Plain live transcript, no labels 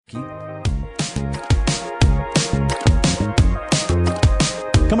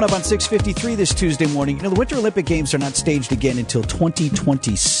Coming up on 6:53 this Tuesday morning, the Winter Olympic Games are not staged again until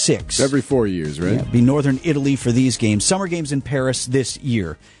 2026. Every 4 years, right? Yeah, be Northern Italy for these games. Summer Games in Paris this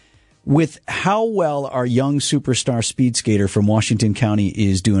year. With how well our young superstar speed skater from Washington County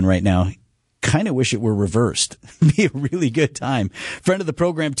is doing right now, kind of wish it were reversed. Be a really good time. Friend of the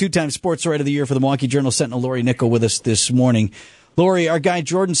program, two-time Sports Writer of the Year for the Milwaukee Journal-Sentinel, Lori Nickel, with us this morning. Lori, our guy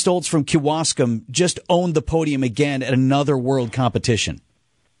Jordan Stolz from Kewaskum just owned the podium again at another world competition.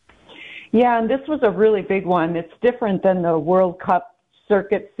 Yeah, and this was a really big one. It's different than the World Cup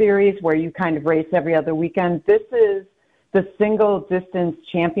Circuit Series where you kind of race every other weekend. This is the single distance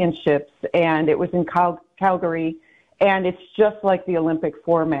championships, and it was in Calgary, and it's just like the Olympic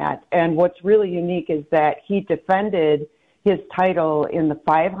format. And what's really unique is that he defended his title in the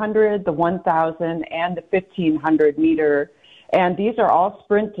 500, the 1,000, and the 1,500 meter. And these are all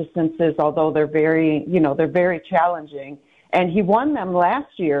sprint distances, although they're very challenging. And he won them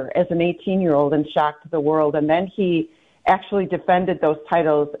last year as an 18-year-old and shocked the world. And then he actually defended those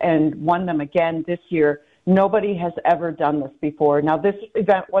titles and won them again this year. Nobody has ever done this before. Now, this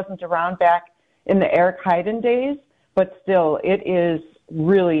event wasn't around back in the Eric Heiden days, but still, it is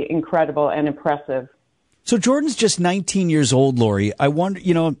really incredible and impressive. So Jordan's just 19 years old, Lori. I wonder,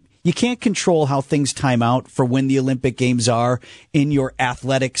 you can't control how things time out for when the Olympic Games are in your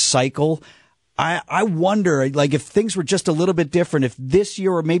athletic cycle. I wonder, if things were just a little bit different, if this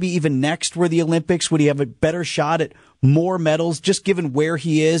year or maybe even next were the Olympics, would he have a better shot at more medals, just given where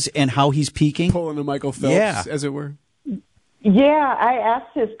he is and how he's peaking? Pulling a Michael Phelps, as it were. Yeah, I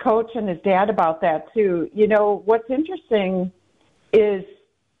asked his coach and his dad about that, too. What's interesting is,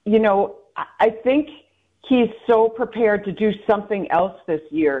 I think he's so prepared to do something else this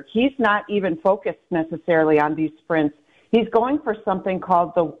year. He's not even focused necessarily on these sprints. He's going for something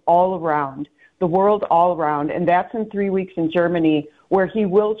called the all-around. The World All-Around, and that's in 3 weeks in Germany, where he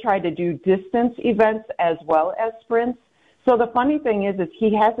will try to do distance events as well as sprints. So the funny thing is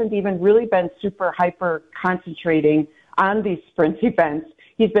he hasn't even really been super hyper concentrating on these sprint events.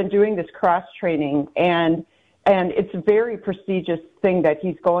 He's been doing this cross training, and it's a very prestigious thing that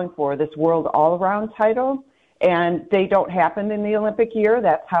he's going for, this World All-Around title, and they don't happen in the Olympic year.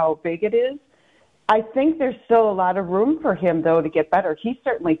 That's how big it is. I think there's still a lot of room for him, though, to get better. He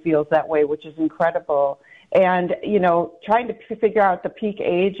certainly feels that way, which is incredible. And, trying to figure out the peak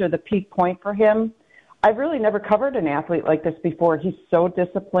age or the peak point for him, I've really never covered an athlete like this before. He's so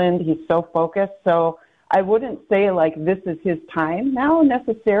disciplined. He's so focused. So I wouldn't say, this is his time now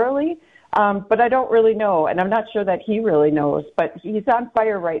necessarily, but I don't really know. And I'm not sure that he really knows. But he's on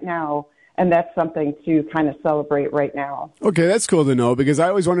fire right now. And that's something to kind of celebrate right now. Okay, that's cool to know, because I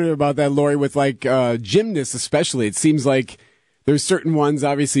always wondered about that, Lori, with gymnasts especially. It seems like there's certain ones,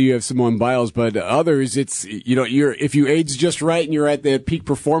 obviously you have Simone Biles, but others, it's, if you age just right and you're at the peak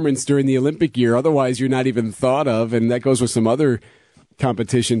performance during the Olympic year, otherwise you're not even thought of, and that goes with some other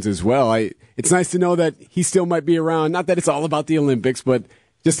competitions as well. It's nice to know that he still might be around. Not that it's all about the Olympics, but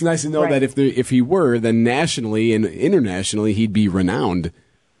just nice to know that if he were, then nationally and internationally, he'd be renowned.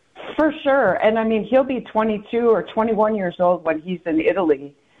 For sure. And he'll be 22 or 21 years old when he's in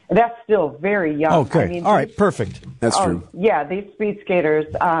Italy. That's still very young. Okay. All right. Perfect. That's true. Yeah. These speed skaters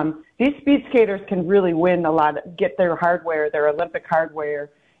can really win a lot, get their hardware, their Olympic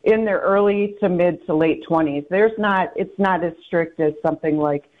hardware in their early to mid to late 20s. It's not as strict as something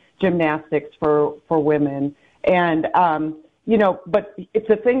like gymnastics for women. And, but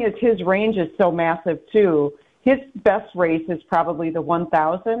the thing is his range is so massive too. His best race is probably the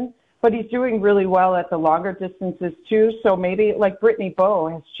 1,000. But he's doing really well at the longer distances, too. So maybe like Brittany Bowe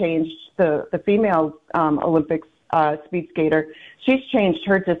has changed, the female Olympics speed skater. She's changed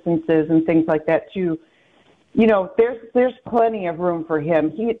her distances and things like that, too. There's plenty of room for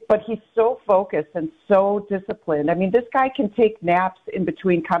him. But he's so focused and so disciplined. This guy can take naps in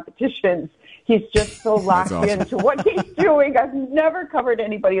between competitions. He's just so locked into what he's doing. I've never covered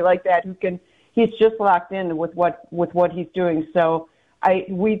anybody like that he's just locked in with what he's doing. So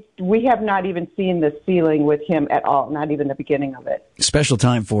we have not even seen the ceiling with him at all, not even the beginning of it. Special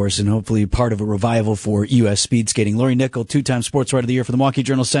time for us, and hopefully part of a revival for U.S. speed skating. Lori Nickel, two-time Sports Writer of the Year for the Milwaukee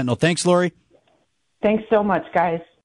Journal-Sentinel. Thanks, Lori. Thanks so much, guys.